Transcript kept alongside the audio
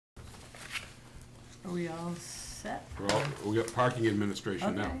Are we all set? Well, we got parking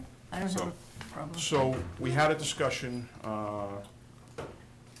administration now. Okay, I don't So- have a problem. So, we had a discussion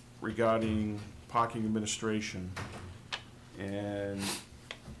regarding parking administration and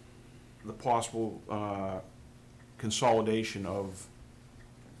the possible consolidation of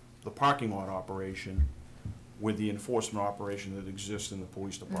the parking lot operation with the enforcement operation that exists in the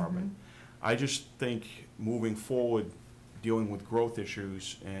police department. I just think moving forward, dealing with growth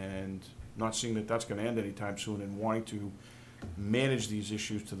issues and not seeing that that's gonna end anytime soon and wanting to manage these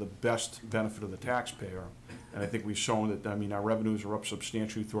issues to the best benefit of the taxpayer. And I think we've shown that, I mean, our revenues are up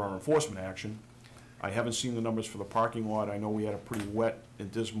substantially through our enforcement action. I haven't seen the numbers for the parking lot. I know we had a pretty wet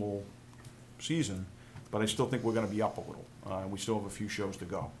and dismal season, but I still think we're gonna be up a little. We still have a few shows to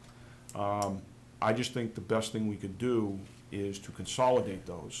go. I just think the best thing we could do is to consolidate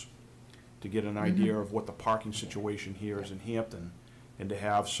those, to get an idea of what the parking situation here is in Hampton, and to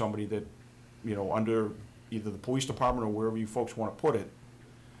have somebody that, you know, under either the police department or wherever you folks want to put it,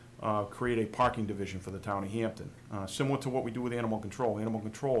 create a parking division for the town of Hampton. Similar to what we do with animal control. Animal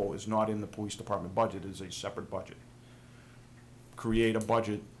control is not in the police department budget, it is a separate budget. Create a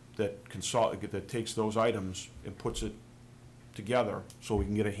budget that that takes those items and puts it together so we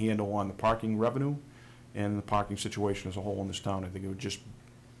can get a handle on the parking revenue and the parking situation as a whole in this town. I think it would just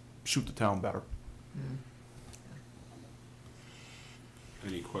suit the town better.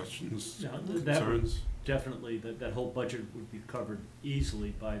 Any questions, No, that concerns? definitely, that whole budget would be covered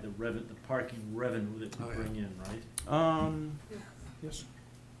easily by the parking revenue that we bring in, right? Yes.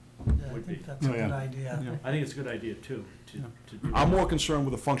 Yeah, I Would be. think that's a Oh, yeah. good idea. Yeah. I think it's a good idea too, to do. I'm that. more concerned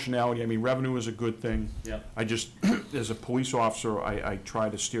with the functionality. I mean, revenue is a good thing. Yeah, I just, as a police officer, I try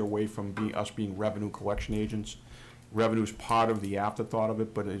to steer away from us being revenue collection agents. Revenue is part of the afterthought of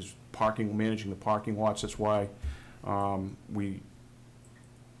it, but is managing the parking lots. That's why we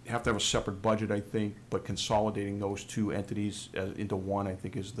have to have a separate budget, I think, but consolidating those two entities into one, I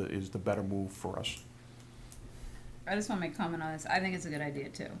think, is the better move for us. I just want to make a comment on this. I think it's a good idea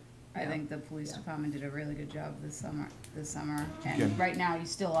too. I Yeah. think the police Yeah. department did a really good job this summer, Yeah. and right now you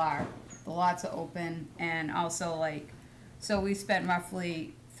still are. The lots are open, and also so we spent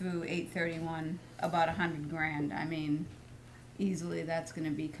roughly through 8/31 about $100,000. I mean, easily that's going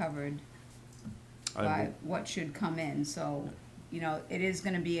to be covered by what should come in. So, you know, it is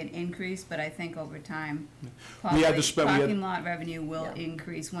going to be an increase, but I think over time, We had to spend- we had- parking lot revenue will Yeah.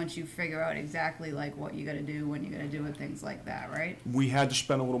 increase once you figure out exactly like what you got to do, when you got to do it, things like that, right? We had to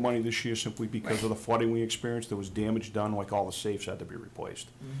spend a little money this year simply because of the flooding we experienced. There was damage done, like all the safes had to be replaced.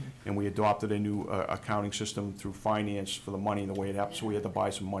 And we adopted a new accounting system through finance for the money and the way it happened, so we had to buy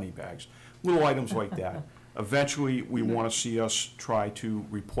some money bags. Little items like that. Eventually, we want to see us try to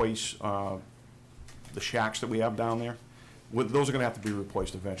replace the shacks that we have down there. Those are going to have to be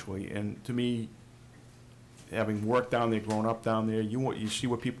replaced eventually. And to me, having worked down there, grown up down there, you see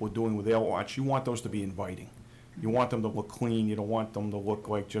what people are doing with their lots. You want those to be inviting. You want them to look clean. You don't want them to look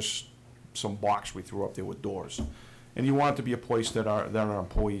like just some box we threw up there with doors. And you want it to be a place that our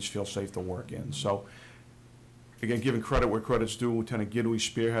employees feel safe to work in. So, again, giving credit where credit's due, Lieutenant Gidley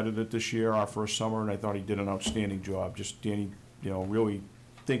spearheaded it this year, our first summer, and I thought he did an outstanding job. Just Danny, really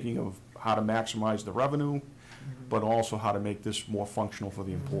thinking of how to maximize the revenue, but also how to make this more functional for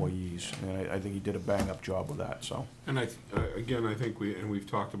the employees. And I think he did a bang-up job with that, so. And again, I think we've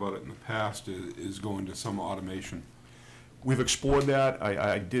talked about it in the past, is going to some automation. We've explored that.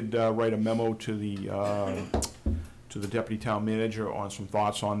 I did write a memo to the deputy town manager on some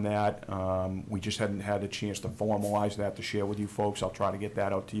thoughts on that. We just hadn't had a chance to formalize that to share with you folks. I'll try to get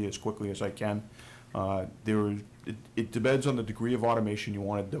that out to you as quickly as I can. It depends on the degree of automation you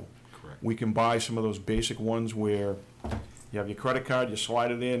want to do. Correct. We can buy some of those basic ones where you have your credit card, you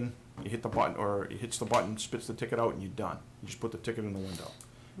slide it in, you hit the button, or it hits the button, spits the ticket out, and you're done. You just put the ticket in the window.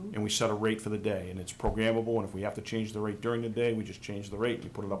 And we set a rate for the day, and it's programmable, and if we have to change the rate during the day, we just change the rate and you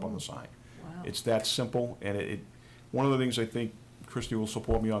put it up on the sign. Wow. It's that simple, and one of the things I think, Christie will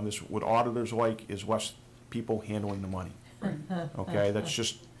support me on this, what auditors like is less people handling the money. Okay, that's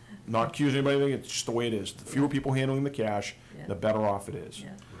just, not accusing anybody, it's just the way it is. The fewer people handling the cash, Yeah. the better off it is.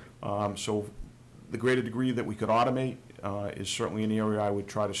 Yeah. So the greater degree that we could automate is certainly an area I would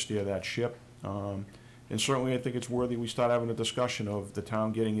try to steer that ship. And certainly I think it's worthy we start having a discussion of the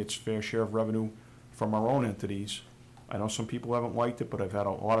town getting its fair share of revenue from our own entities. I know some people haven't liked it, but I've had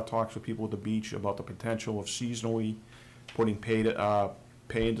a lot of talks with people at the beach about the potential of seasonally putting pay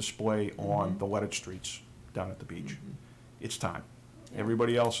and display on the lettered streets down at the beach. It's time.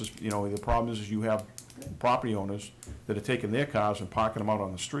 Everybody else is, the problem is you have property owners that are taking their cars and parking them out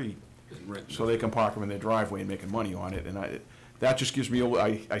on the street And rent. so they can park them in their driveway and making money on it. And that just gives me,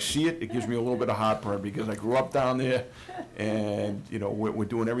 I see it, it gives me a little bit of heartburn, because I grew up down there, and, you know, we're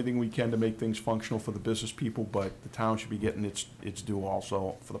doing everything we can to make things functional for the business people, but the town should be getting its due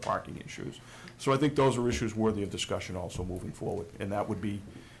also for the parking issues. So I think those are issues worthy of discussion also moving forward, and that would be,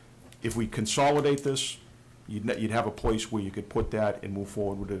 if we consolidate this, you'd have a place where you could put that and move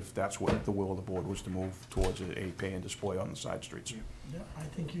forward with it, if that's what the will of the board was to move towards a pay and display on the side streets. Yeah, I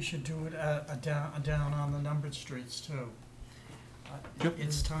think you should do it down on the numbered streets too. Yep.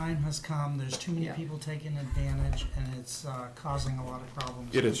 Its time has come, there's too many Yeah. people taking advantage, and it's causing a lot of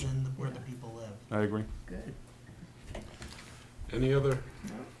problems It is. within where the people live. I agree. Good. Any other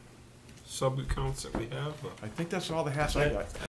sub-accounts that we have? I think that's all the hats I got.